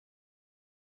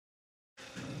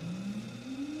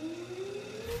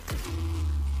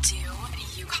Do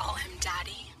you call him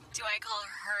daddy? Do I call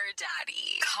her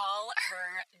daddy? Call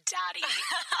her daddy.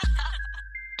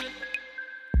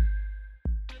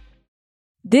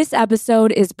 This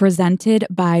episode is presented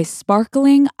by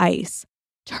Sparkling Ice.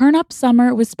 Turn up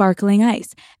summer with Sparkling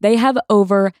Ice. They have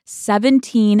over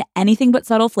 17 anything but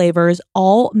subtle flavors,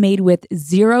 all made with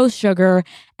zero sugar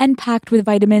and packed with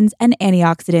vitamins and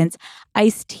antioxidants.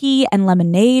 Iced tea and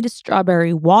lemonade,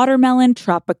 strawberry watermelon,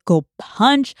 tropical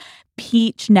punch,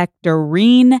 peach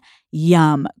nectarine.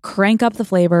 Yum. Crank up the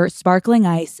flavor. Sparkling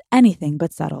Ice, anything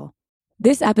but subtle.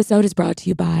 This episode is brought to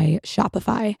you by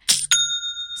Shopify.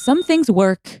 Some things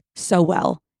work so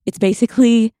well. It's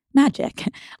basically magic.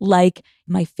 Like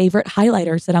my favorite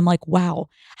highlighters that I'm like, wow,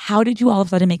 how did you all of a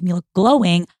sudden make me look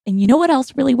glowing? And you know what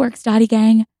else really works, Daddy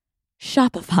Gang?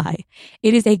 Shopify.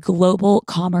 It is a global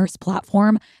commerce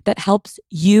platform that helps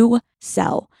you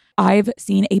sell. I've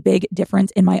seen a big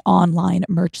difference in my online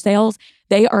merch sales.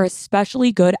 They are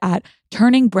especially good at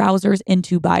turning browsers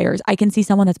into buyers. I can see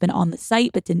someone that's been on the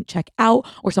site but didn't check out,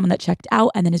 or someone that checked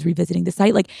out and then is revisiting the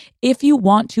site. Like, if you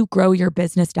want to grow your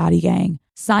business, Daddy Gang,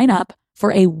 sign up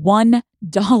for a $1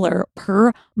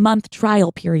 per month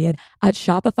trial period at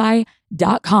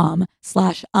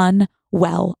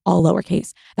shopify.com/unwell, all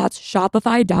lowercase. That's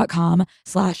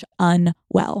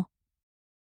shopify.com/unwell.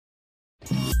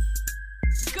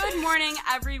 Good morning,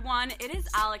 everyone. It is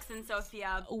Alex and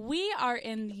Sophia. We are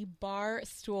in the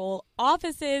Barstool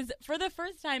offices for the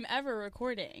first time ever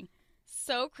recording.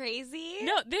 So crazy.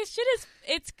 No, this shit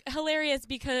it's hilarious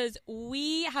because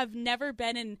we have never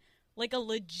been in like a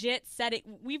legit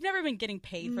setting. We've never been getting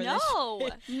paid for this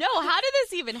shit. No, how did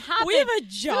this even happen? We have a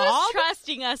job. Who's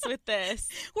trusting us with this?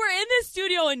 We're in this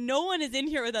studio and no one is in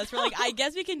here with us. We're like, I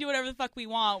guess we can do whatever the fuck we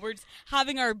want. We're just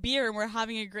having our beer and we're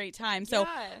having a great time. So,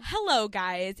 Hello,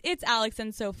 guys. It's Alex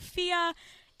and Sophia.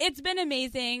 It's been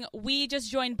amazing. We just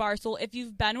joined Barstool. If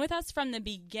you've been with us from the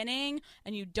beginning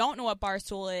and you don't know what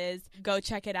Barstool is, go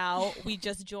check it out. We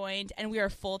just joined and we are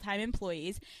full-time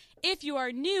employees. If you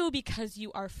are new because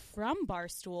you are from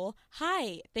Barstool,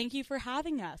 hi. Thank you for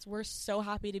having us. We're so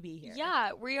happy to be here.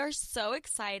 Yeah, we are so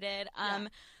excited.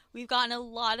 We've gotten a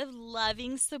lot of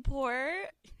loving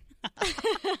support.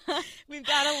 We've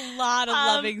got a lot of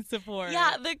loving support.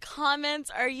 Yeah, the comments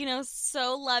are,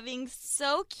 so loving,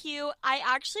 so cute. I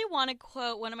actually want to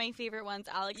quote one of my favorite ones,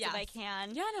 Alex, if I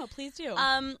can. Yeah, no, please do.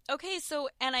 Okay, so,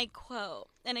 and I quote,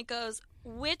 and it goes,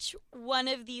 "Which one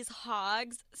of these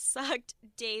hogs sucked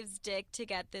Dave's dick to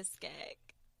get this gig?"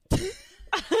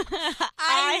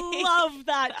 I love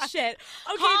that shit.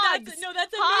 Okay, that's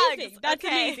amazing. That's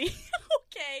amazing.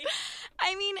 Okay.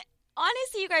 I mean,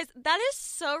 honestly, you guys, that is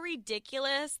so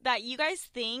ridiculous that you guys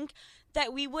think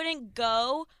that we wouldn't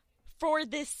go for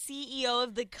the CEO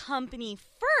of the company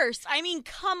first. I mean,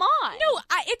 come on. No,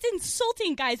 it's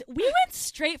insulting, guys. We went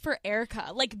straight for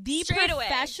Erica. Like, the straight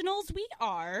professionals away. We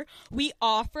are. We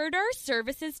offered our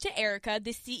services to Erica,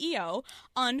 the CEO.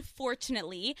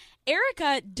 Unfortunately,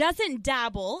 Erica doesn't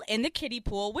dabble in the kiddie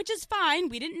pool, which is fine.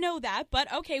 We didn't know that,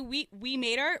 but okay, we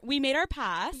made our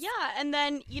pass. Yeah, and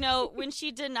then, when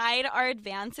she denied our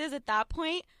advances at that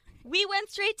point, we went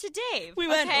straight to Dave. We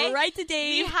went right to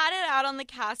Dave. We had it out on the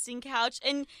casting couch,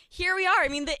 and here we are. I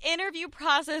mean, the interview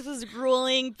process was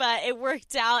grueling, but it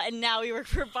worked out, and now we work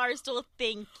for Barstool.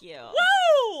 Thank you.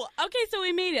 Woo! Okay, so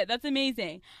we made it. That's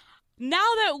amazing.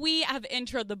 Now that we have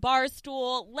introed the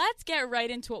Barstool, let's get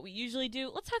right into what we usually do.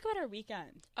 Let's talk about our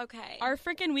weekend. Okay. Our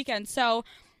freaking weekend. So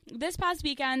this past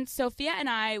weekend, Sophia and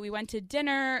I, we went to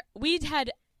dinner. We'd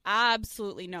had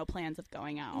absolutely no plans of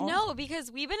going out. No,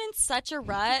 because we've been in such a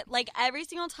rut. Like, every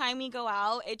single time we go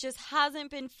out, it just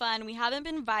hasn't been fun. We haven't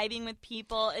been vibing with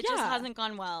people. It just hasn't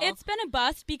gone well. It's been a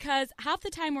bust because half the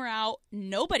time we're out,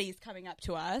 nobody's coming up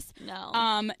to us.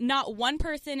 No. Not one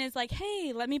person is like,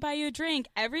 hey, let me buy you a drink.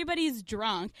 Everybody's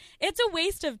drunk. It's a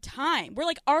waste of time. We're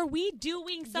like, are we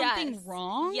doing something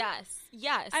wrong? Yes.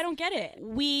 I don't get it.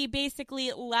 We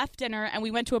basically left dinner and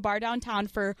we went to a bar downtown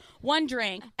for one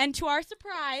drink. And to our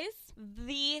surprise,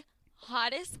 the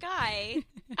hottest guy,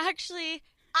 actually,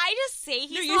 I just say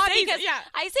he's I say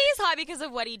he's hot because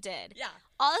of what he did. Yeah.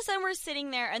 All of a sudden, we're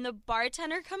sitting there, and the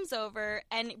bartender comes over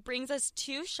and brings us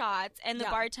 2 shots, and the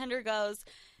bartender goes,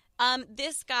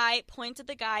 this guy, points at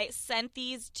the guy, sent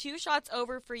these 2 shots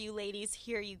over for you ladies.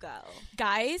 Here you go.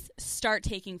 Guys, start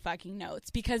taking fucking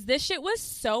notes because this shit was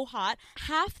so hot.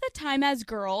 Half the time as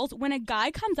girls, when a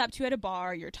guy comes up to you at a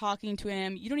bar, you're talking to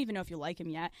him, you don't even know if you like him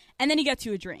yet, and then he gets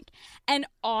you a drink. And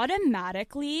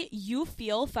automatically, you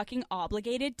feel fucking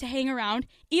obligated to hang around,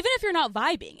 even if you're not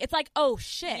vibing. It's like, oh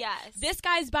shit, this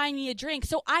guy's buying me a drink,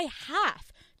 so I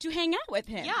have to hang out with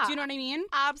him. Yeah. Do you know what I mean?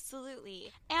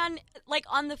 Absolutely. And like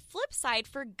on the flip side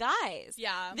for guys,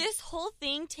 this whole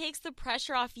thing takes the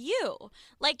pressure off you.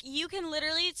 Like you can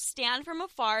literally stand from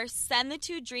afar, send the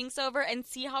 2 drinks over, and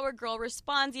see how a girl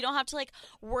responds. You don't have to like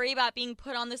worry about being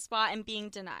put on the spot and being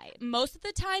denied. Most of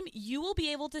the time, you will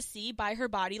be able to see by her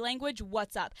body language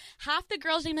what's up. Half the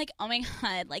girls are gonna be like, oh my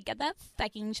God, like get that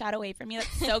fucking shot away from me.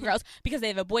 That's so gross, because they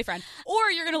have a boyfriend.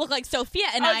 Or you're gonna look like Sophia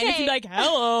and I, and it's gonna be like,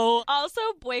 hello. Also,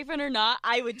 boyfriend or not,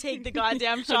 I would take the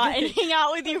goddamn shot and hang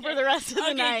out with you for the rest of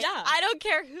the night. Yeah. I don't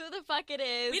care who the fuck it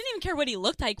is. We didn't even care what he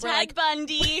looked like. Ted We're like,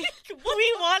 Bundy.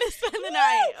 We want to spend the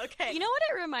night. Okay. You know what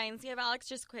it reminds me of, Alex,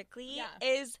 just quickly?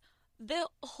 Is the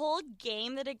whole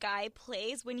game that a guy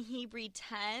plays when he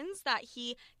pretends that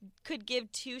he could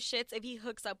give 2 shits if he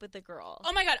hooks up with a girl.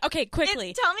 Oh my God. Okay,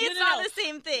 quickly. Tell me it's not the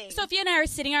same thing. Sophia and I are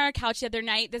sitting on our couch the other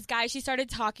night. This guy she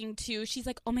started talking to, she's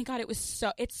like, oh my God,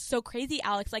 it's so crazy,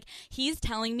 Alex. Like, he's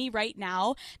telling me right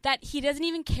now that he doesn't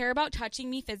even care about touching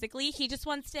me physically. He just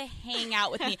wants to hang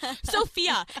out with me.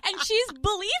 Sophia. And she's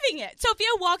believing it. Sophia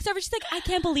walks over. She's like, I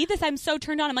can't believe this. I'm so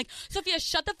turned on. I'm like, Sophia,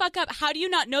 shut the fuck up. How do you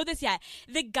not know this yet?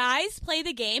 The guys play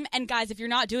the game, and guys, if you're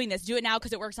not doing this, do it now,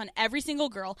 because it works on every single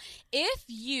girl. If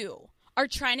you are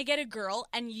trying to get a girl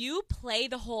and you play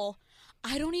the whole,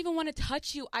 I don't even want to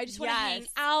touch you, I just want to hang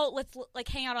out, let's like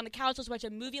hang out on the couch, let's watch a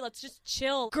movie, let's just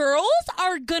chill, girls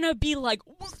are gonna be like,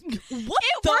 what? It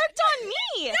worked on me.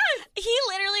 Yes. He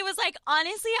literally was like,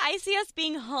 honestly, I see us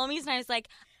being homies, and I was like,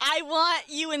 I want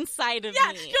you inside of me.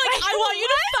 You're like, I want you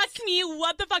to fuck me.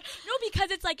 What the fuck? No,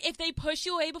 because it's like if they push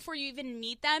you away before you even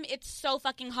meet them, it's so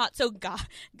fucking hot. So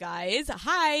guys,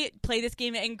 hi, play this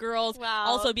game, and girls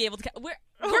also be able to.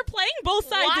 We're playing both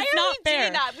sides. Why it's not fair.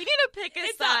 Doing that? We need to pick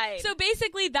a side. So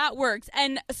basically, that works,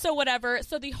 and so whatever.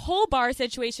 So the whole bar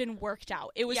situation worked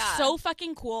out. It was so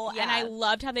fucking cool, and I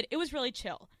loved how it was really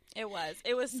chill. It was.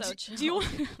 It was so chill. Do you?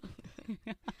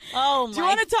 Oh my! Do you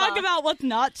want to talk about what's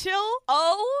not chill?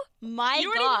 Oh my God! You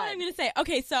already know what I'm going to say.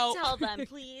 Okay, so tell them,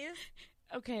 please.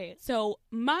 Okay, so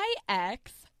my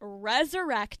ex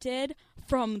resurrected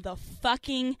from the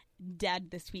fucking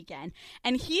dead this weekend,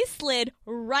 and he slid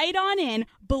right on in,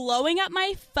 blowing up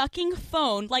my fucking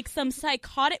phone like some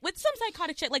psychotic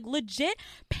shit, like legit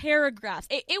paragraphs.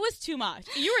 It was too much.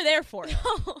 You were there for it.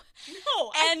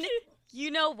 No, and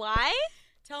you know why?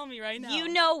 Tell me right now. You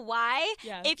know why?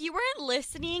 Yes. If you weren't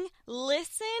listening,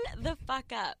 listen the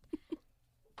fuck up.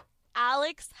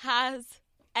 Alex has,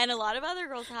 and a lot of other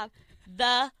girls have,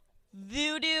 the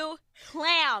voodoo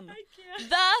clam. I can't.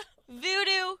 The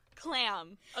voodoo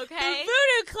clam. Okay? The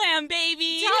voodoo clam,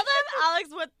 baby. Tell them, Alex,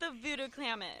 what the voodoo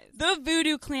clam is. The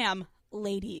voodoo clam.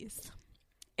 Ladies,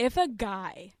 if a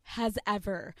guy has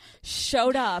ever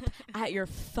showed up at your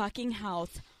fucking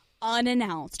house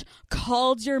unannounced,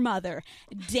 called your mother,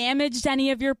 damaged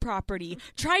any of your property,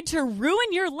 tried to ruin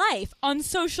your life on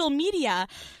social media,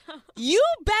 you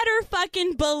better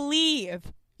fucking believe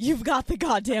you've got the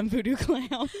goddamn voodoo clam.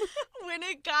 When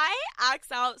a guy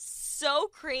acts out so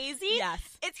crazy,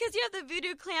 it's because you have the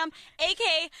voodoo clam,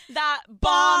 aka that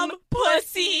bomb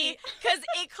pussy, because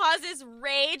it causes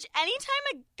rage. Anytime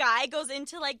a guy goes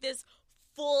into like this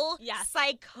full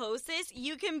psychosis,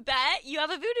 you can bet you have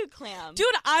a voodoo clam. Dude,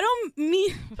 I don't mean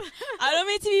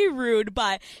to be rude,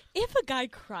 but if a guy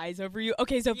cries over you,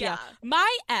 okay, Sophia,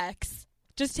 my ex,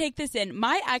 just take this in,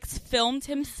 my ex filmed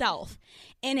himself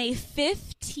in a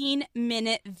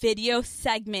 15-minute video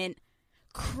segment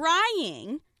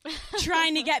crying,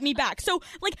 trying to get me back. So,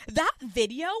 like, that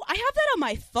video, I have that on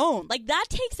my phone. Like, that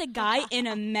takes a guy in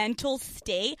a mental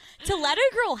state to let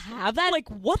a girl have that. Like,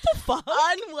 what the fuck?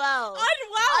 Unwell.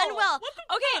 What the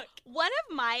fuck? One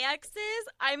of my exes,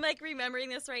 I'm, like, remembering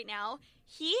this right now,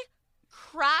 he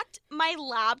cracked my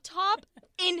laptop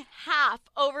in half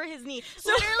over his knee.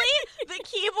 Literally, the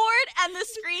keyboard and the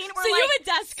screen were you have a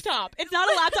desktop. It's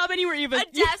not a laptop anywhere even. A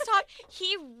desktop.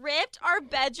 He ripped our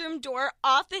bedroom door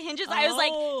off the hinges. I was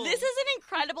like, this is an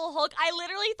Incredible Hulk. I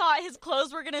literally thought his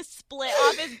clothes were going to split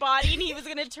off his body and he was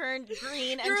going to turn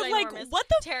green and ginormous. You're like, what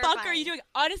the fuck are you doing?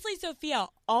 Honestly, Sophia,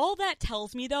 all that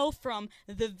tells me, though, from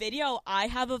the video I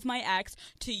have of my ex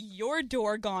to your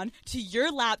door gone to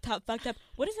your laptop fucked up,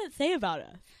 what does that say about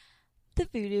us? The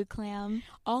voodoo clam.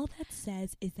 All that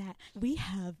says is that we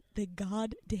have the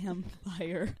goddamn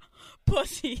fire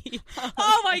pussy.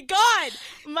 Oh my God.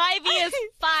 My V is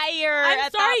fire. I'm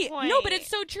at sorry. That point. No, but it's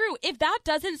so true. If that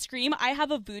doesn't scream, I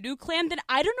have a voodoo clam, then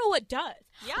I don't know what does.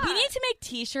 Yeah. We need to make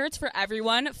t-shirts for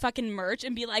everyone, fucking merch,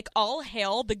 and be like, all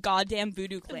hail the goddamn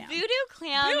voodoo clam. Voodoo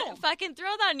clam. Boom. Fucking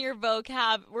throw that in your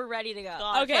vocab. We're ready to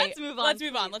go. Okay. Let's move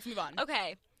on. Let's move on.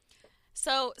 Okay.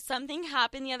 So something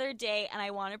happened the other day, and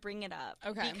I want to bring it up.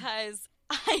 Okay. Because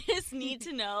I just need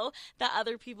to know that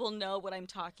other people know what I'm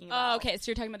talking about. Oh, okay. So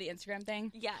you're talking about the Instagram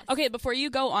thing? Yes. Okay, before you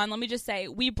go on, let me just say,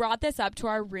 we brought this up to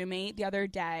our roommate the other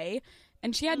day,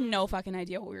 and she had no fucking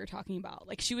idea what we were talking about.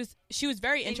 Like, she was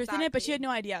very interested in it, but she had no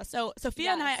idea. So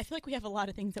Sophia and I feel like we have a lot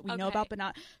of things that we know about, but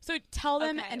not. So tell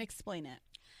them and explain it.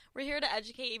 We're here to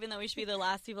educate, even though we should be the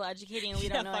last people educating, and we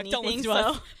don't know anything. Don't listen to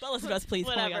us. Don't listen to us, please.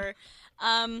 Whatever.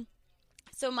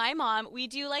 So my mom, we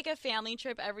do like a family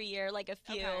trip every year, like a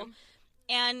few. Okay.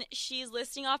 And she's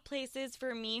listing off places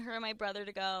for me, her, and my brother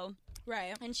to go.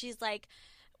 Right. And she's like,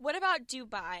 what about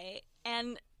Dubai?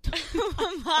 And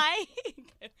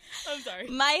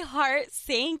my heart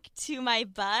sank to my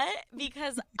butt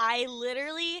because I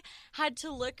literally had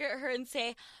to look at her and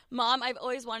say, Mom, I've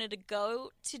always wanted to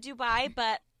go to Dubai,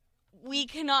 but we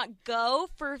cannot go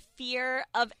for fear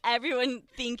of everyone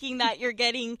thinking that you're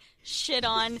getting shit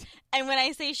on. And when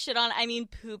I say shit on, I mean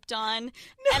pooped on. No.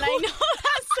 And I know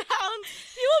that sounds...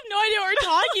 People have no idea what we're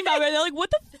talking about. They're like,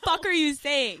 what the fuck are you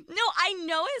saying? No, I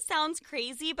know it sounds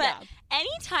crazy, but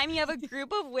anytime you have a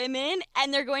group of women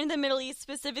and they're going to the Middle East,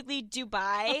 specifically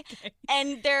Dubai,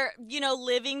 and they're,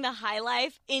 living the high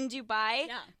life in Dubai,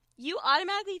 you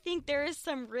automatically think there is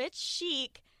some rich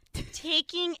sheik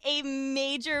taking a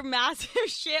major, massive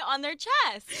shit on their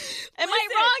chest. Am I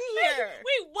wrong here?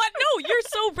 Wait, what? No, you're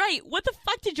so right. What the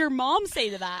fuck did your mom say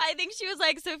to that? I think she was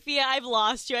like, Sophia, I've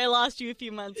lost you. I lost you a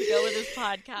few months ago with this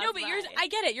podcast. No, but I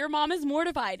get it. Your mom is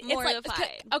mortified. Mortified. It's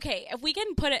like, okay, if we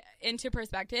can put it into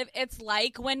perspective, it's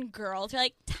like when girls are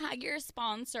like, tag your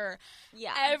sponsor.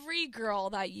 Yeah. Every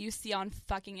girl that you see on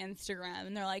fucking Instagram,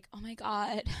 and they're like, oh my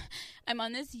God, I'm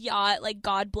on this yacht. Like,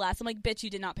 God bless. I'm like, bitch, you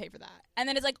did not pay for that. And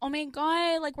then it's like, oh my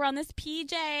God, like we're on this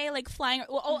PJ, like flying.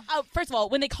 Well, first of all,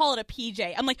 when they call it a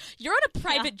PJ, I'm like, you're on a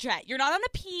private jet. You're not on a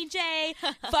PJ.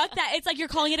 Fuck that. It's like you're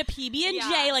calling it a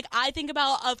PB&J. Like I think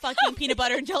about a fucking peanut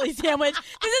butter and jelly sandwich.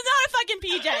 This is not a fucking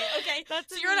PJ. Okay,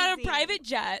 so you're not on a private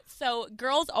jet. So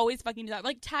girls always fucking do that.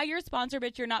 Like tag your sponsor,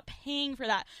 bitch. You're not paying for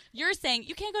that. You're saying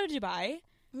you can't go to Dubai.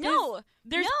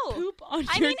 There's poop on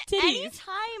your titties.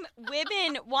 Anytime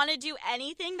women want to do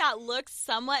anything that looks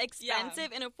somewhat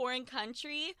expensive in a foreign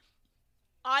country,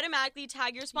 automatically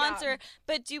tag your sponsor.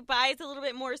 But Dubai is a little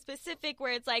bit more specific,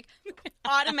 where it's like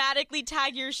automatically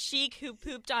tag your sheik who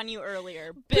pooped on you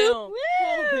earlier. Boom.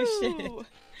 Holy shit.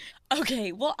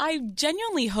 Okay, well, I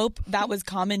genuinely hope that was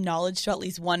common knowledge to at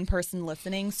least one person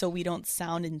listening, so we don't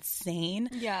sound insane.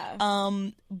 Yeah.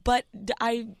 But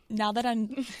now that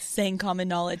I'm saying common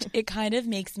knowledge, it kind of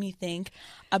makes me think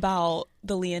about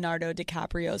the Leonardo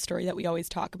DiCaprio story that we always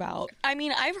talk about. I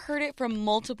mean, I've heard it from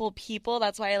multiple people.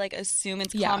 That's why I assume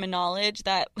it's common knowledge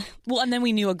that. Well, and then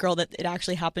we knew a girl that it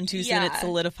actually happened to, so then it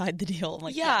solidified the deal. I'm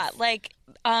like, yes.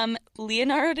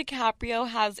 Leonardo DiCaprio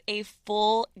has a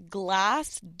full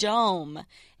glass dome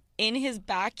in his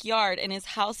backyard in his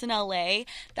house in LA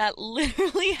that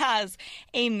literally has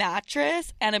a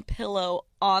mattress and a pillow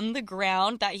on the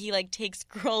ground that he takes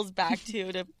girls back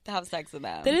to have sex with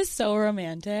them. That is so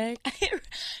romantic.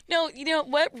 No, you know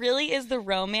what really is the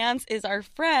romance is our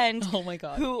friend, oh my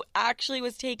God, who actually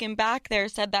was taken back there,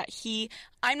 said that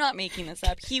I'm not making this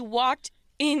up, he walked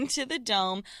into the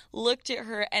dome, looked at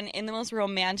her, and in the most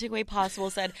romantic way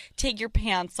possible said, "Take your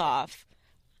pants off."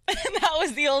 And that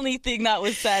was the only thing that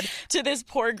was said to this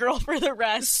poor girl for the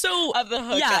rest of the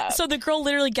hookup. Yeah, so the girl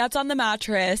literally gets on the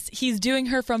mattress. He's doing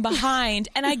her from behind.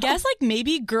 And I guess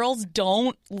maybe girls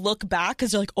don't look back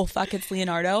because they're like, oh, fuck, it's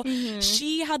Leonardo. Mm-hmm.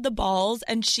 She had the balls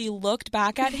and she looked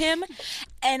back at him.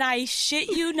 And I shit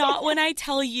you not when I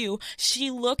tell you, she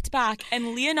looked back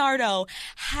and Leonardo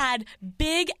had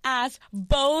big ass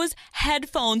Bose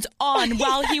headphones on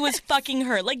while he was fucking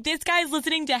her. This guy's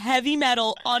listening to heavy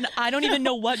metal on I don't even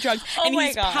know what drugs, and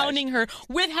he's pounding her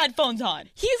with headphones on.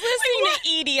 He's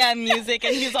listening to EDM music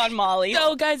and he's on Molly.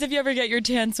 So guys, if you ever get your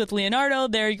chance with Leonardo,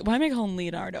 why am I calling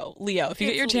Leonardo? Leo. If you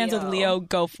get your chance with Leo,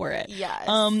 go for it. Yes.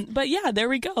 But yeah, there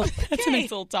we go. That's a nice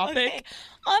little topic. Okay.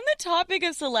 On the topic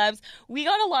of celebs, we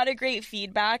got a lot of great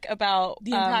feedback about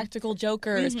the Impractical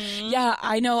Jokers. Mm-hmm. Yeah,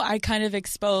 I know I kind of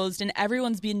exposed, and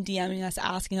everyone's been DMing us,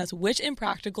 asking us which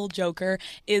Impractical Joker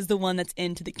is the one that's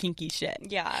into the kinky shit.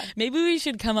 Yeah. Maybe we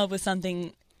should come up with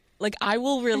something. I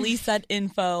will release that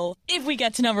info if we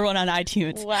get to number 1 on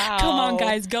iTunes. Wow. Come on,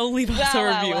 guys. Go leave us a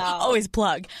review. Wow. Always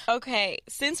plug. Okay.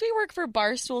 Since we work for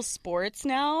Barstool Sports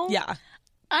now. Yeah.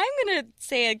 I'm going to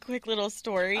say a quick little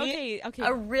story. Okay.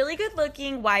 A really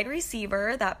good-looking wide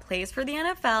receiver that plays for the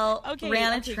NFL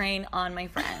ran a train on my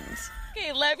friend.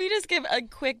 Okay, let me just give a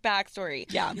quick backstory.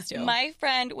 Yeah, please do. My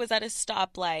friend was at a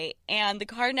stoplight, and the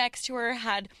car next to her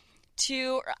had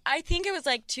I think it was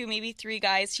like 2, maybe 3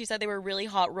 guys. She said they were really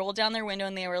hot, rolled down their window,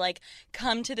 and they were like,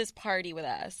 come to this party with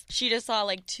us. She just saw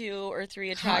like 2 or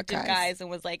 3 attractive guys and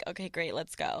was like, okay, great,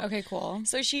 let's go. Okay, cool.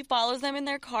 So she follows them in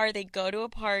their car. They go to a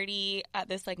party at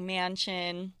this like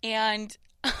mansion, and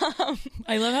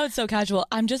I love how it's so casual.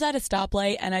 I'm just at a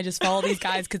stoplight and I just follow these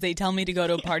guys because they tell me to go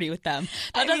to a party with them.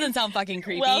 That doesn't sound fucking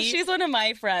creepy. Well, she's one of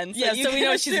my friends. Yeah, so we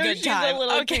know she's a good time. She's a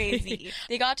little crazy.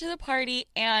 They got to the party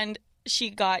and she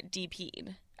got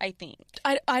DP'd, I think.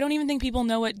 I don't even think people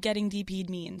know what getting DP'd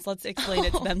means. Let's explain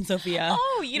it to them, Sophia.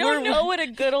 Oh, you don't know what a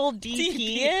good old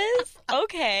DP is?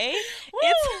 Okay.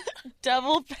 It's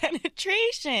double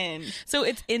penetration. So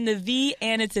it's in the V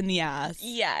and it's in the ass.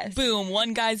 Yes. Boom.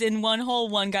 One guy's in one hole,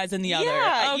 one guy's in the other.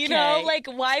 Yeah, okay. you know, like,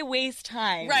 why waste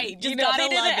time? Right. Just they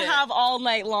didn't have all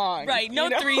night long. Right.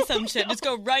 No threesome shit. Just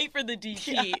go right for the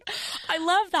DP. Yeah. I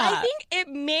love that. I think it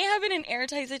may have been an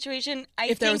airtight situation.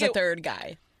 If there was a third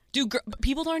guy.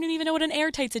 People don't even know what an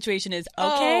airtight situation is.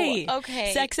 Okay. Oh,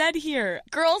 okay. Sex ed here.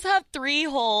 Girls have 3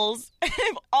 holes.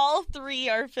 If all 3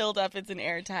 are filled up, it's an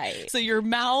airtight. So your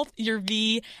mouth, your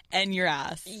V, and your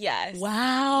ass. Yes.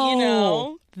 Wow. You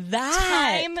know?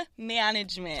 That. Time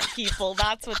management, people.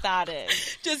 That's what that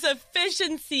is. Just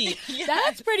efficiency. Yes.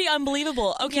 That's pretty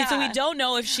unbelievable. Okay, so we don't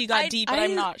know if she got DP. But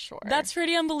I'm not sure. That's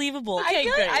pretty unbelievable. Okay, I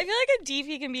great. feel like a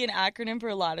DP can be an acronym for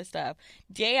a lot of stuff.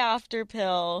 Day after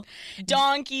pill,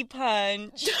 donkey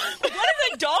punch. What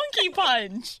is a donkey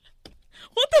punch?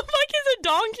 What the fuck is a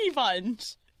donkey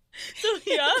punch?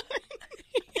 Sophia?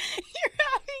 You're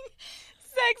having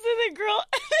sex with a girl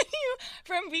and you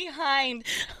from behind,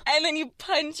 and then you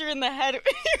punch her in the head. You're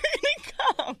gonna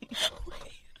come.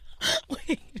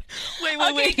 Wait.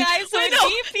 Okay, guys, so wait, a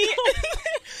DP...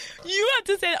 You have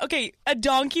to say that. Okay, a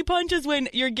donkey punch is when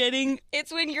you're getting... It's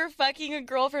when you're fucking a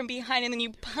girl from behind and then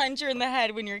you punch her in the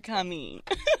head when you're coming.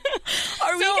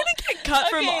 Are we going to get cut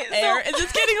from air? Is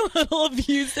this getting a little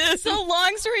abusive? So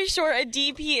long story short, a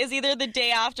DP is either the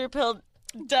day after pill,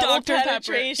 double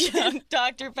penetration,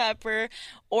 Dr. Pepper,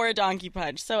 or a donkey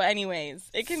punch. So anyways,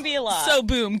 it can be a lot. So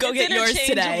boom, go get yours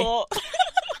today.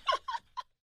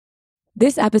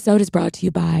 This episode is brought to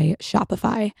you by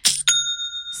Shopify.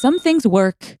 Some things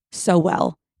work so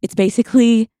well. It's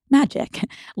basically magic.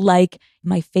 Like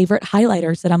my favorite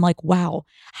highlighters that I'm like, wow,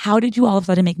 how did you all of a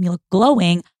sudden make me look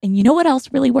glowing? And you know what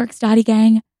else really works, Daddy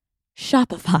Gang?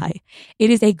 Shopify. It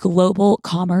is a global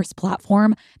commerce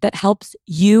platform that helps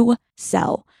you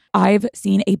sell. I've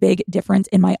seen a big difference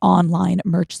in my online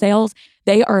merch sales.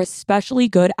 They are especially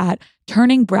good at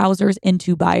turning browsers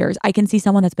into buyers. I can see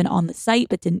someone that's been on the site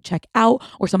but didn't check out,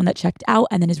 or someone that checked out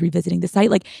and then is revisiting the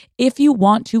site. Like, if you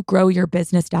want to grow your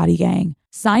business, Daddy Gang,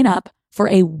 sign up for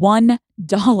a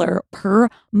 $1 per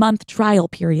month trial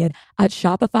period at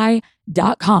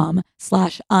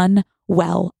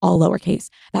shopify.com/unwell, all lowercase.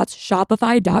 That's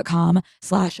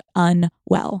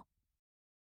shopify.com/unwell.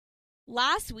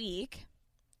 Last week,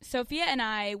 Sophia and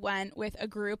I went with a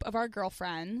group of our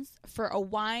girlfriends for a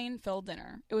wine-filled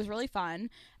dinner. It was really fun.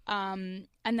 And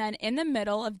then in the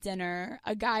middle of dinner,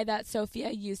 a guy that Sophia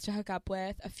used to hook up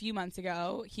with a few months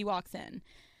ago, he walks in.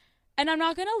 And I'm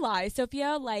not going to lie,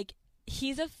 Sophia, like,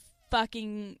 he's a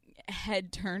fucking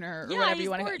head turner or whatever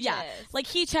you want to call it. Yeah, like,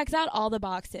 he checks out all the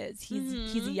boxes.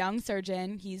 He's a young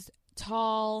surgeon. He's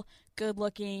tall, good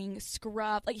looking,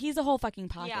 scrubbed. Like, he's a whole fucking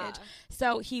package. Yeah.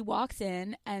 So he walks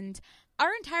in and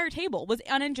our entire table was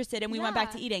uninterested and we went back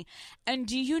to eating. And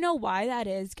do you know why that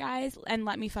is, guys? And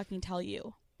let me fucking tell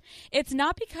you. It's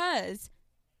not because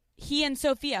he and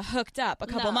Sophia hooked up a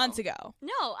couple months ago.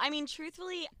 No, I mean,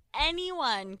 truthfully,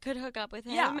 anyone could hook up with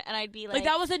him and I'd be like,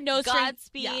 that was a no strings.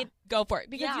 Godspeed. Yeah, go for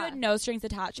it. Because you had no strings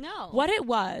attached. No. What it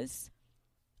was,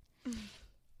 I'm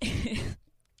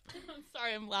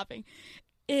sorry, I'm laughing,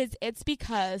 it's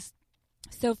because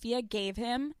Sophia gave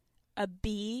him a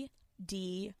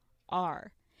BDR.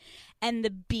 And the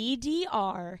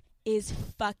BDR is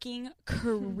fucking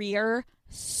career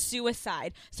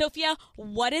suicide. Sophia,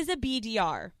 what is a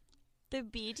BDR? The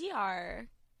BDR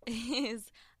is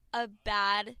a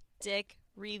bad dick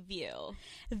review.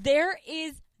 There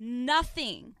is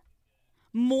nothing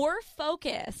more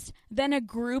focused than a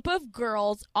group of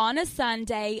girls on a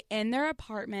Sunday in their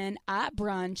apartment at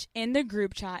brunch in the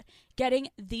group chat getting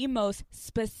the most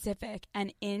specific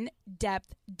and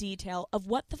in-depth detail of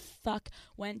what the fuck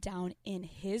went down in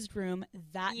his room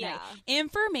that night.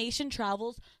 Information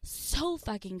travels so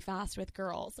fucking fast with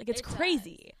girls. Like, it's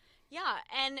crazy. Yeah,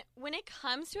 and when it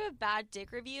comes to a bad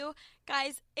dick review,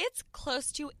 guys, it's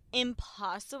close to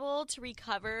impossible to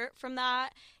recover from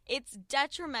that. It's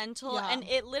detrimental, and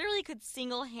it literally could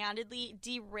single-handedly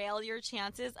derail your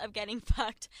chances of getting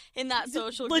fucked in that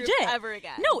social group ever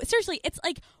again. No, seriously, it's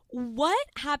like, what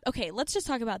happened? Okay, let's just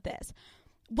talk about this.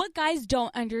 What guys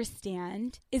don't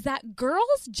understand is that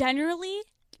girls generally...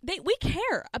 we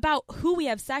care about who we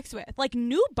have sex with. Like,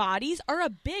 new bodies are a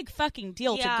big fucking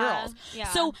deal to girls. Yeah.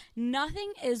 So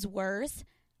nothing is worse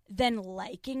than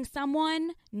liking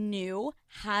someone new,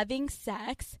 having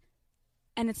sex,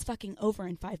 and it's fucking over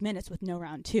in 5 minutes with no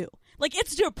round 2. Like,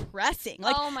 it's depressing.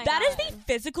 Like, oh my that God. is the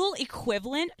physical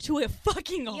equivalent to a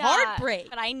fucking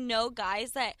heartbreak. But I know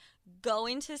guys that go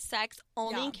into sex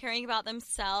only caring about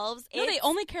themselves. No, they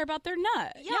only care about their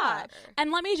nut. Yeah.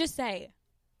 And let me just say,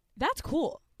 that's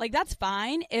cool. Like, that's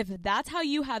fine if that's how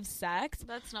you have sex.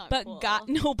 That's not but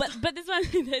cool. But this one,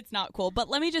 it's not cool. But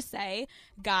let me just say,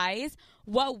 guys,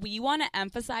 what we want to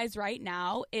emphasize right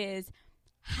now is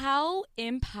how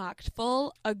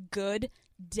impactful a good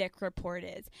dick report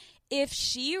is. If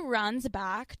she runs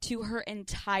back to her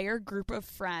entire group of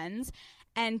friends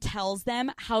and tells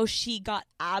them how she got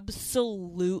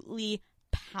absolutely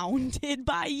pounded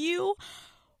by you,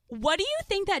 what do you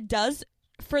think that does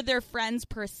for their friends'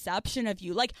 perception of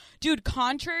you? Like, dude,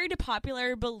 contrary to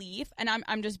popular belief, and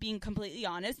I'm just being completely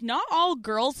honest, not all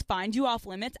girls find you off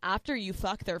limits after you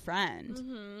fuck their friend.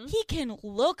 Mm-hmm. He can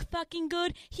look fucking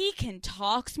good, he can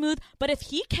talk smooth, but if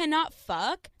he cannot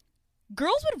fuck,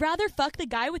 girls would rather fuck the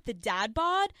guy with the dad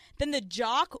bod than the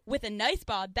jock with a nice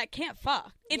bod that can't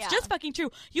fuck. It's just fucking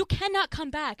true. You cannot come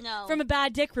back from a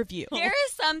bad dick review. There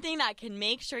is something that can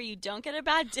make sure you don't get a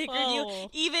bad dick review,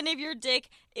 even if your dick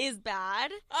is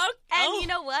bad. And you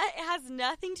know what? It has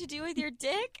nothing to do with your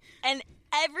dick and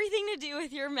everything to do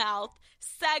with your mouth.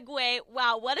 Segue.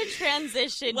 Wow, what a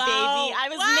transition, baby. I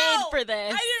was made for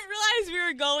this. I didn't realize we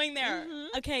were going there.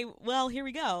 Mm-hmm. Okay, well, here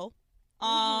we go.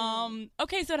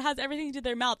 Okay, so it has everything to do with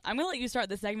their mouth. I'm going to let you start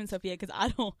the segment, Sophia, because I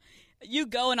don't... You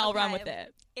go and I'll run with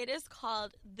it. It is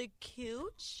called the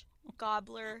Cooch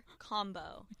Gobbler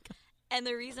combo. And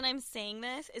the reason I'm saying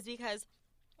this is because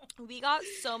we got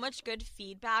so much good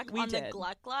feedback on the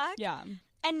Gluck Gluck. Yeah.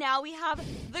 And now we have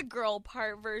the girl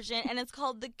part version, and it's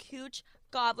called the Cooch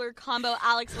Gobbler combo.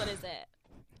 Alex, what is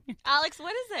it? Alex,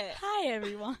 what is it? Hi,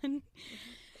 everyone.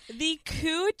 The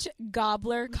Cooch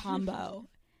Gobbler combo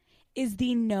is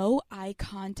the no eye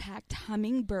contact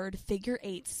hummingbird figure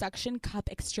 8 suction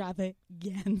cup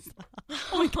extravaganza.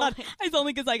 Oh my God. It's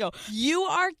only because I go. You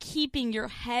are keeping your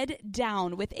head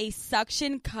down with a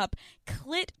suction cup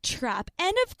clit trap.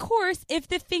 And of course, if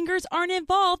the fingers aren't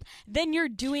involved, then you're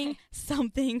doing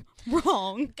something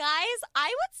wrong. Guys, I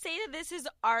would say that this is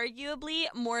arguably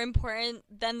more important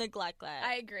than the Gluck Gluck.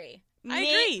 I agree. I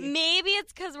agree. Maybe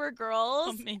it's because we're girls.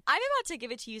 Oh, I'm about to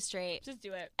give it to you straight. Just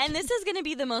do it. And this is going to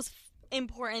be the most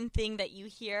important thing that you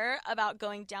hear about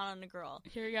going down on a girl.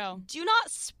 Here we go. Do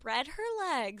not spread her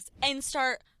legs and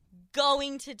start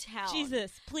going to town.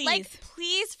 Jesus, please. Like,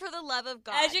 please, for the love of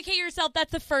God. Educate yourself.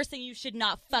 That's the first thing you should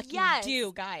not fucking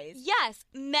do, guys. Yes.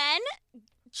 Men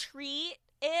treat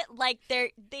it like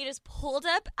they just pulled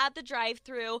up at the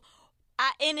drive-thru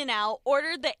at In-N-Out,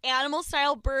 ordered the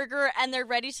animal-style burger, and they're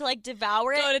ready to, like,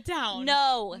 devour it. Go to town.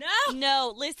 No.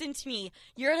 Listen to me.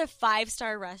 You're at a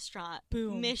 5-star restaurant.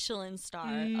 Boom. Michelin star,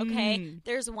 okay?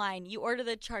 There's wine. You order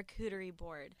the charcuterie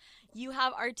board. You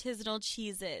have artisanal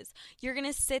cheeses. You're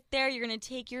going to sit there. You're going to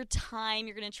take your time.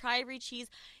 You're going to try every cheese.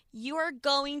 You are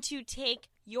going to take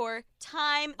your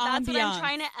time. That's what I'm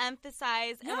trying to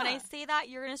emphasize. Yeah. And when I say that,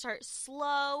 you're going to start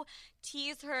slow,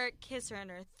 tease her, kiss her on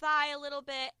her thigh a little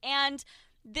bit. And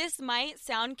this might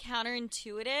sound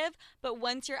counterintuitive, but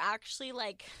once you're actually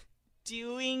like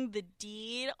doing the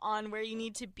deed on where you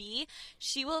need to be,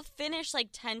 she will finish like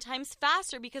 10 times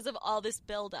faster because of all this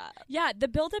buildup. Yeah, the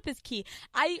buildup is key.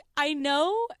 I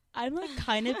know I'm like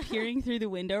kind of peering through the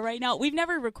window right now. We've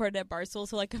never recorded at Barstool,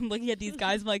 so like I'm looking at these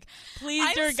guys. I'm like,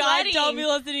 please, dear God, don't be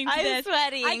listening to this. I'm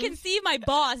sweating. I can see my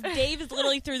boss, Dave, is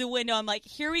literally through the window. I'm like,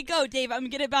 here we go, Dave.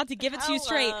 I'm about to give it to you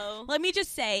straight. Let me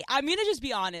just say, I'm gonna just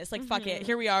be honest. Like, fuck it.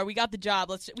 Here we are. We got the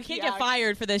job. We can't get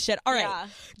fired for this shit. All right. Yeah.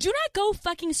 Do not go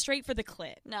fucking straight for the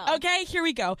clit. No. Okay. Here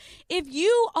we go. If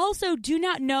you also do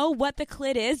not know what the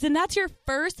clit is, then that's your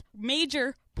first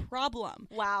major problem.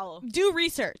 Wow. Do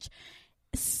research.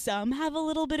 Some have a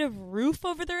little bit of roof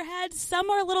over their head. Some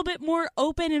are a little bit more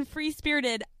open and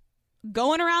free-spirited.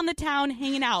 going around the town,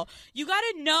 hanging out. You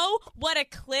gotta know what a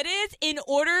clit is in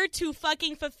order to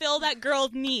fucking fulfill that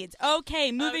girl's needs.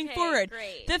 Okay, moving forward.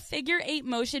 Great. The figure 8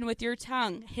 motion with your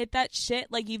tongue. Hit that shit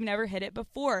like you've never hit it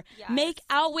before. Yes. Make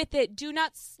out with it. Do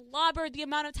not slobber. The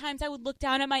amount of times I would look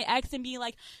down at my ex and be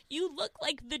like, you look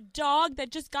like the dog that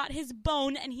just got his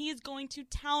bone and he is going to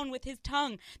town with his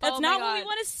tongue. That's not what we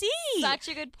want to see. Such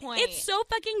a good point. It's so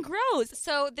fucking gross.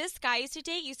 So this guy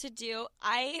used to do,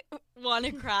 I want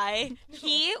to cry.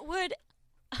 He would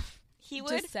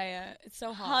just say it. It's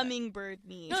so hot. Hummingbird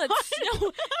me. No,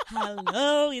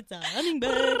 hello, it's a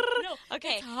hummingbird. No,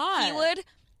 okay. it's hot. He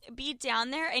would be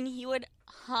down there and he would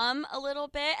hum a little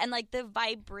bit, and like the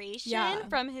vibration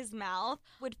from his mouth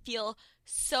would feel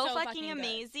so fucking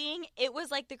amazing. It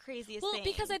was like the craziest thing. Well,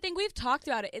 because I think we've talked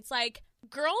about it. It's like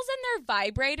girls and their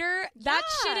vibrator, that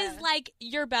shit is like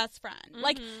your best friend. Mm-hmm.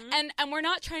 Like, and we're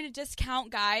not trying to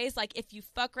discount guys. Like, if you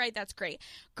fuck right, that's great.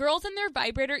 Girls and their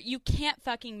vibrator, you can't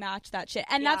fucking match that shit.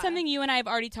 And that's something you and I have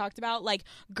already talked about. Like,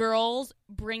 girls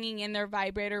bringing in their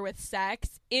vibrator with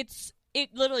sex, it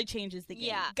literally changes the game.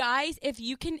 Yeah. Guys, if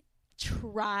you can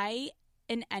try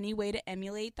in any way to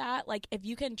emulate that, like if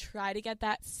you can try to get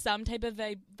that some type of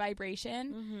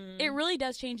vibration, it really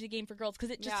does change the game for girls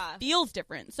because it just feels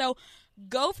different. So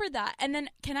go for that. And then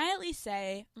can I at least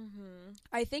say,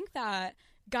 I think that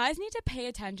guys need to pay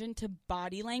attention to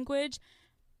body language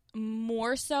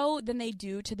more so than they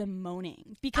do to the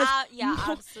moaning, because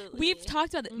absolutely, we've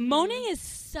talked about it. Moaning is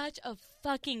such a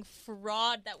fucking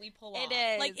fraud that we pull off. It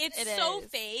is. Like, it's so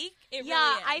fake. It really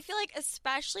is. I feel like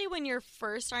especially when you're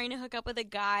first starting to hook up with a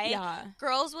guy,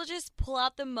 girls will just pull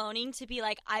out the moaning to be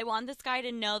like, I want this guy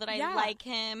to know that I like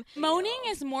him. Moaning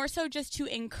is more so just to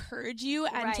encourage you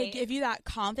and to give you that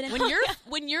confidence.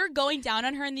 When you're going down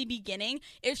on her in the beginning,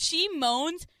 if she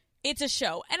moans, it's a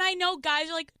show. And I know guys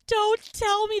are like, don't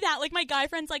tell me that. Like, my guy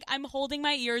friend's like, I'm holding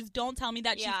my ears. Don't tell me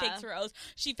that she fakes her O's.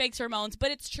 She fakes her moans.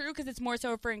 But it's true because it's more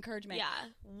so for encouragement. Yeah.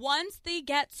 Once they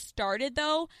get started,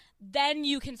 though, then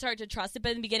you can start to trust it.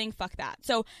 But in the beginning, fuck that.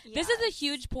 So this is a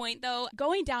huge point, though.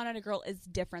 Going down on a girl is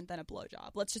different than a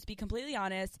blowjob. Let's just be completely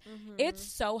honest. It's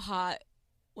so hot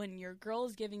when your girl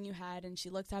is giving you head and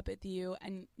she looks up at you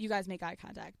and you guys make eye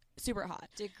contact. Super hot.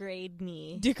 Degrade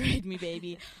me. Degrade me,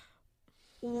 baby.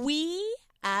 We,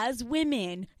 as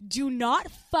women, do not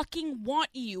fucking want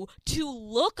you to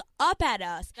look up at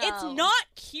us. No. It's not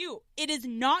cute. It is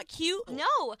not cute.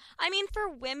 No. I mean, for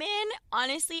women,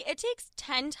 honestly, it takes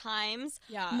 10 times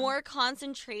more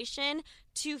concentration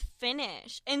to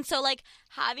finish. And so, like,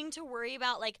 having to worry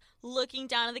about, like, looking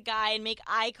down at the guy and make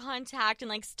eye contact and,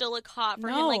 like, still look hot for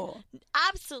him, like,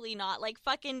 absolutely not. Like,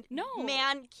 fucking,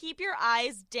 man, keep your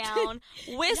eyes down,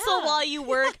 whistle while you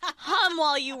work, hum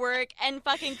while you work, and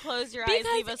fucking close your eyes,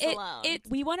 leave us alone.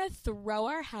 We want to throw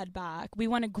our head back. We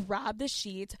want to grab the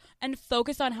sheets and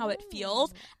focus on how it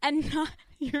feels and not...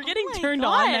 You're getting turned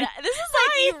on. This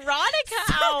is like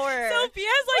erotica hour.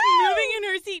 Sophia's like moving in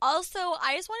her seat. Also,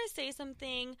 I just want to say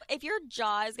something. If your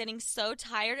jaw is getting so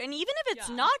tired, and even if it's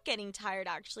not getting tired,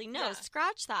 actually,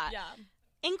 scratch that. Yeah.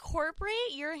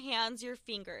 Incorporate your hands, your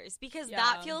fingers, because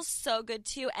that feels so good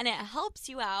too, and it helps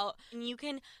you out. And you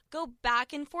can go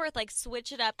back and forth, like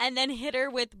switch it up, and then hit her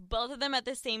with both of them at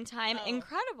the same time.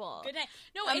 Incredible. Good night.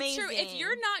 No, amazing. It's true. If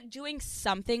you're not doing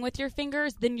something with your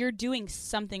fingers, then you're doing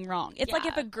something wrong. It's like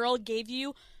if a girl gave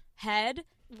you head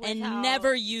and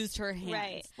never used her hands.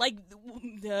 Right. Like,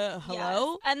 hello?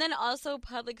 Yes. And then also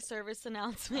public service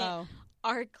announcement.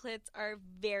 Our clits are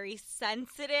very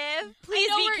sensitive. Please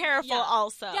be careful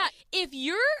also. Yeah, if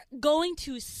you're going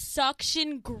to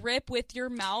suction grip with your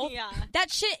mouth,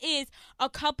 that shit is a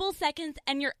couple seconds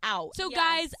and you're out. So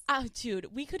guys,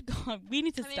 dude, we could go on. We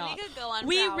need to stop. We could go on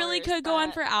We really could go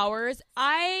on for hours.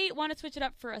 I want to switch it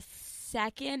up for a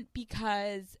second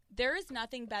because there is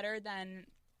nothing better than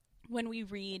when we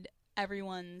read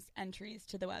everyone's entries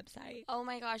to the website. Oh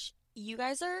my gosh. You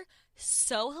guys are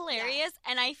so hilarious,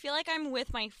 and I feel like I'm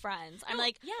with my friends. I'm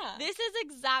like, this is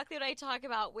exactly what I talk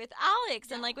about with Alex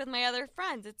and like with my other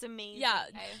friends. It's amazing. Yeah.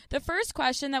 The first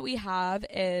question that we have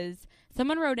is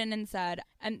someone wrote in and said,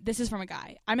 and this is from a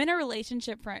guy, I'm in a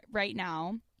relationship right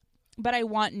now, but I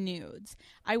want nudes.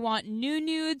 I want new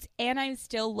nudes, and I'm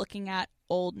still looking at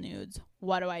old nudes.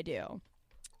 What do I do?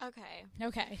 Okay.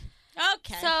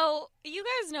 So you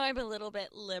guys know I'm a little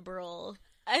bit liberal,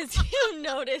 as you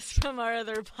noticed from our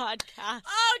other podcast.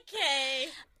 Okay.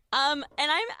 And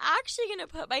I'm actually going to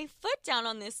put my foot down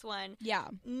on this one. Yeah.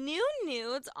 New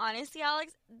nudes, honestly,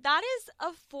 Alex, that is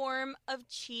a form of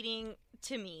cheating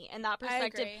to me in that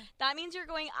perspective. That means you're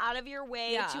going out of your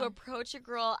way to approach a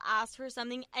girl, ask her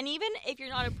something, and even if you're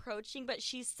not approaching but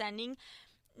she's sending,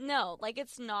 No, like,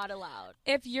 it's not allowed.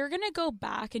 If you're going to go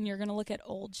back and you're going to look at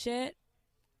old shit,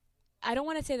 I don't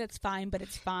want to say that's fine, but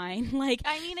it's fine. Like,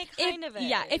 I mean, it kind of is.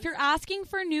 Yeah, if you're asking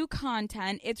for new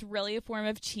content, it's really a form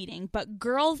of cheating. But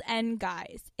girls and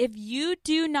guys, if you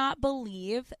do not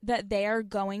believe that they are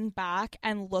going back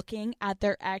and looking at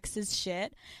their ex's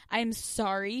shit, I'm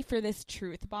sorry for this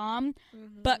truth bomb,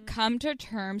 but come to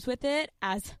terms with it,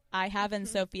 as I have and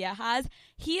Sophia has.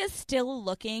 He is still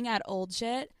looking at old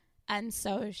shit, and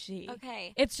so is she.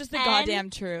 Okay. It's just the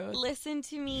goddamn truth. Listen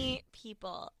to me,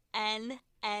 people.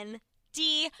 NND.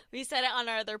 We said it on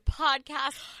our other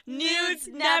podcast. Nudes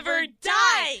never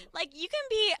die. Like, you can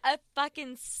be a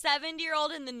fucking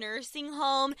 70-year-old in the nursing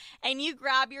home and you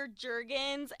grab your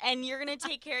Jergens and you're going to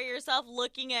take care of yourself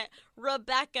looking at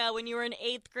Rebecca when you were in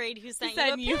 8th grade who sent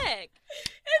you a pic.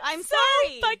 I'm so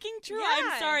sorry. Fucking true. Yeah.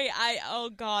 I'm sorry.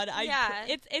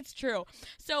 It's true.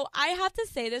 So I have to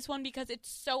say this one because it's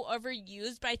so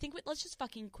overused, but I think let's just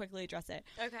fucking quickly address it.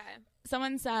 Okay.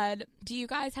 Someone said, do you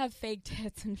guys have fake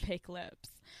tits and fake lips?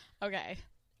 Okay.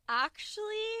 Actually,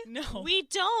 no, we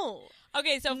don't.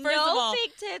 Okay, so first of all, no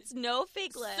fake tits, no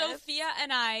fake lips. Sophia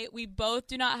and I, we both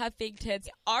do not have fake tits.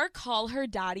 Our call her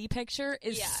daddy picture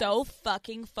is so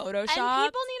fucking photoshopped. And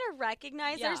people need to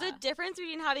recognize there's a difference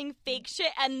between having fake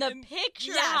shit and the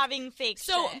picture having fake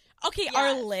shit. Okay,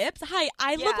 our lips. Hi,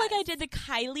 I look like I did the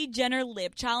Kylie Jenner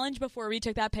lip challenge before we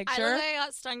took that picture. I look like I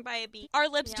got stung by a bee. Our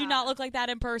lips do not look like that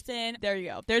in person. There you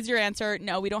go. There's your answer.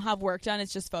 No, we don't have work done.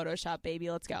 It's just Photoshop, baby.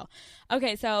 Let's go.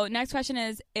 Okay, so next question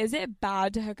is it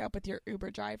bad to hook up with your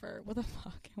Uber driver? What the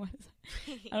fuck? What is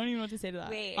it? I don't even know what to say to that.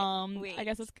 Wait. I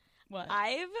guess it's what?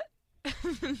 I've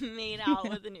made out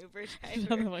with an Uber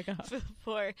driver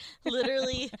before,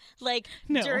 literally, like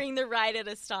during the ride at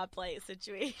a stoplight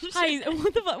situation. Hi,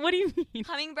 what the fuck? What do you mean?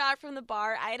 Coming back from the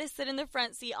bar, I had to sit in the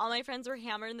front seat. All my friends were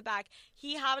hammered in the back.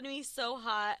 He happened to be so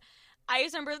hot. I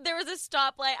just remember there was a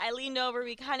stoplight. I leaned over.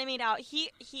 We kind of made out. He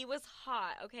was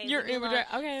hot. Okay, your Uber driver.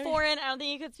 Okay, foreign. I don't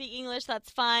think he could speak English. That's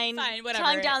fine. Fine, whatever.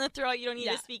 Tongue down the throat. You don't need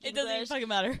to speak English. It doesn't even fucking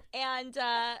matter. And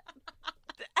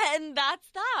that's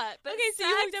that. But okay, so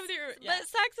you hooked up with your... Yeah. But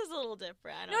sex is a little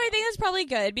different. I think that's probably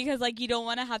good because, like, you don't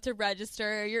want to have to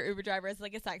register your Uber driver as,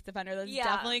 like, a sex offender. That's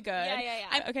definitely good.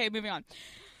 Yeah. Okay, moving on.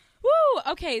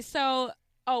 Woo! Okay, so...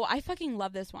 Oh, I fucking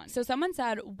love this one. So someone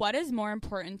said, what is more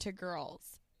important to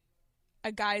girls?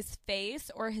 A guy's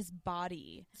face or his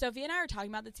body? Sophia and I were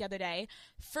talking about this the other day.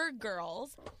 For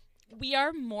girls, we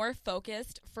are more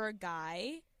focused for a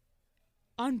guy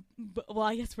on... Well,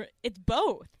 I guess it's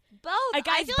both. Both. A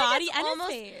guy's body and his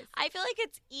face. I feel like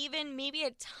it's even, maybe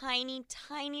a tiny,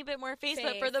 tiny bit more face,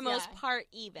 but for the most part,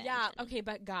 even. Yeah. Okay,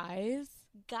 but guys,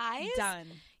 done.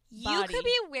 You could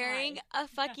be wearing a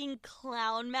fucking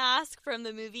clown mask from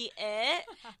the movie It,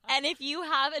 and if you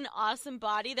have an awesome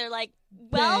body, they're like,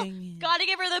 well, gotta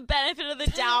give her the benefit of the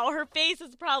doubt. Her face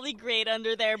is probably great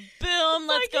under there. Boom,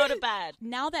 let's go to bed.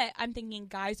 Now that I'm thinking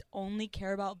guys only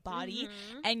care about body,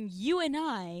 and you and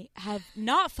I have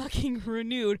not fucking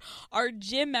renewed our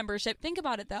gym membership. Think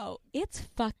about it, though. It's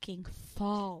fucking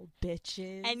fall,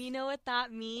 bitches. And you know what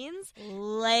that means?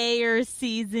 Layer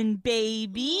season,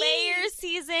 baby. Layer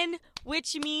season,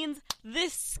 which means the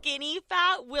skinny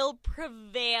fat will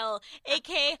prevail.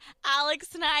 AKA,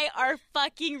 Alex and I are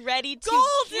fucking ready to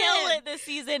kill it this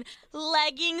season.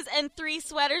 Leggings and 3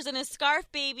 sweaters and a scarf,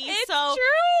 baby. It's so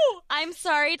true. I'm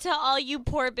sorry to all you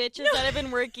poor bitches that have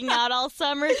been working out all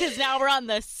summer, because now we're on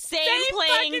the same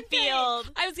playing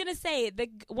field. I was gonna say,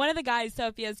 one of the guys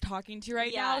Sophia's talking to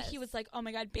right now, he was like, oh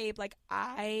my god, babe, like,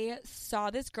 I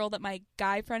saw this girl that my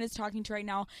guy friend is talking to right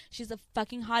now. She's the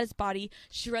fucking hottest body.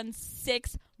 She runs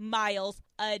 6 miles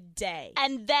a day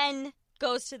and then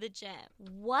goes to the gym.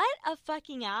 What a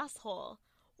fucking asshole.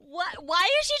 What? Why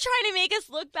is she trying to make us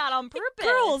look bad on purpose?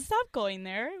 Girls, stop going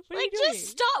there. What are you doing? Just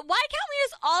stop. Why can't we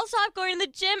just all stop going to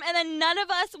the gym and then none of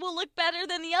us will look better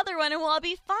than the other one and we'll all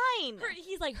be fine?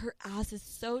 He's like, her ass is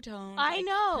so toned. I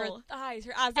know. Her thighs,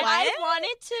 her ass. And I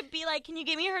wanted to be like, can you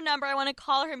give me her number? I want to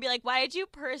call her and be like, why did you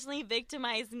personally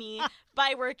victimize me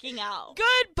by working out?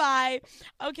 Goodbye.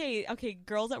 Okay,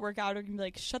 girls that work out are going to be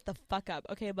like, shut the fuck up.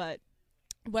 Okay, but...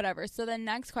 whatever. So the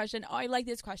next question. Oh, I like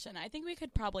this question. I think we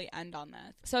could probably end on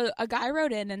this. So a guy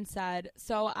wrote in and said,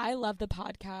 so I love the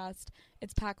podcast.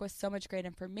 It's packed with so much great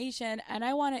information, and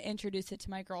I want to introduce it to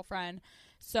my girlfriend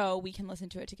so we can listen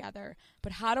to it together.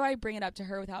 But how do I bring it up to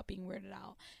her without being weirded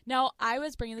out? Now, I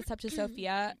was bringing this up to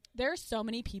Sophia. There are so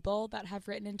many people that have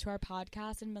written into our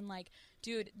podcast and been like,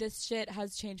 dude, this shit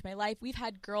has changed my life. We've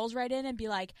had girls write in and be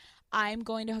like, I'm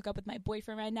going to hook up with my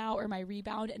boyfriend right now or my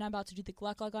rebound and I'm about to do the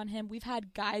Gluck Gluck on him. We've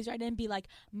had guys write in and be like,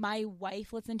 my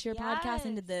wife listened to your podcast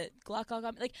and did the Gluck Gluck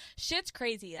on me. Like, shit's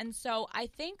crazy. And so I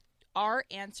think our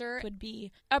answer would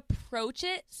be approach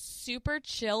it super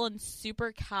chill and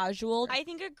super casual. I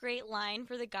think a great line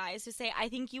for the guys to say, I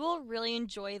think you will really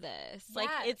enjoy this. Like,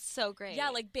 it's so great. Yeah,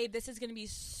 like, babe, this is going to be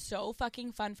so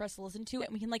fucking fun for us to listen to.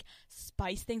 And we can, like,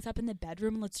 spice things up in the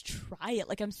bedroom and let's try it.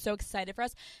 Like, I'm so excited for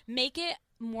us. Make it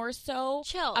more so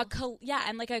chill.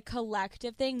 And, like, a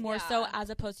collective thing more so as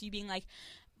opposed to you being like,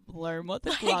 learn what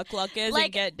the Gluck Gluck is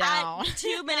and get down. At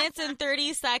 2 minutes and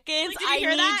 30 seconds, I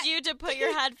need you to put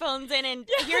your headphones in and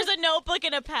here's a notebook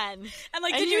and a pen. And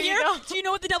like, did you hear? Do you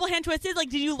know what the double hand twist is? Like,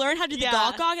 did you learn how to do the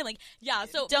Gluck Gluck? And like,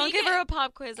 so don't give her a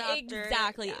pop quiz after.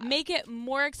 Exactly. Yeah. Make it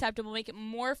more acceptable. Make it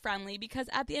more friendly because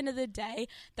at the end of the day,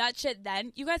 that shit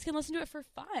then, you guys can listen to it for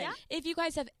fun. Yeah. If you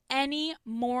guys have any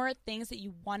more things that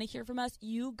you want to hear from us,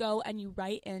 you go and you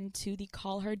write into the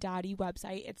Call Her Daddy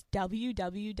website. It's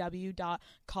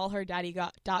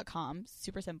www.callherdaddy.com.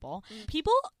 Super simple.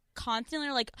 People constantly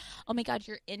are like, oh my god,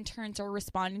 your interns are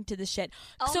responding to this shit.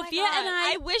 Sophia and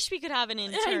I wish we could have an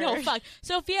intern. I know, fuck.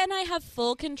 Sophia and I have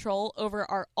full control over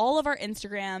all of our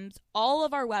Instagrams, all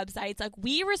of our websites. Like,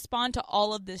 we respond to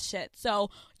all of this shit. So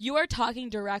you are talking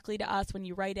directly to us when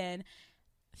you write in.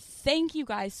 Thank you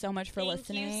guys so much for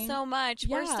listening. Thank you so much.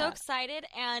 Yeah. We're so excited.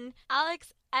 And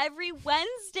Alex, every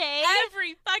Wednesday,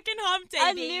 every fucking hump day,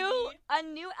 a new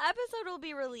episode will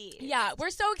be released. Yeah, we're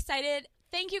so excited.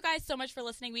 Thank you guys so much for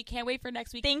listening. We can't wait for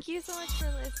next week. Thank you so much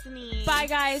for listening. Bye,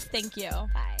 guys. Thank you.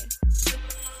 Bye.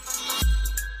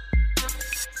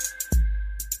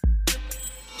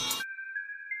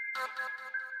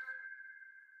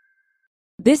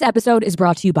 This episode is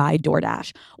brought to you by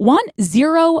DoorDash. Want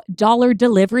 $0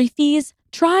 delivery fees?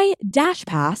 Try Dash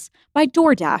Pass by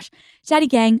DoorDash. Daddy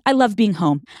gang, I love being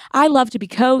home. I love to be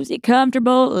cozy,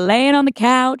 comfortable, laying on the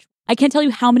couch. I can't tell you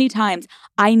how many times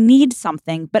I need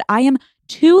something, but I am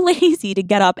too lazy to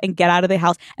get up and get out of the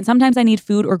house. And sometimes I need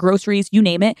food or groceries, you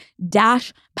name it.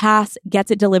 Dash Pass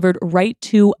gets it delivered right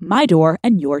to my door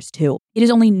and yours too. It is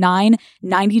only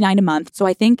 $9.99 a month, so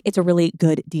I think it's a really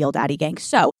good deal, Daddy Gang.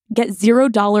 So get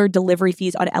 $0 delivery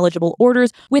fees on eligible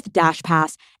orders with Dash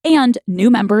Pass, and new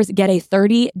members get a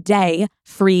 30-day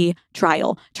free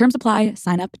trial. Terms apply.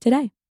 Sign up today.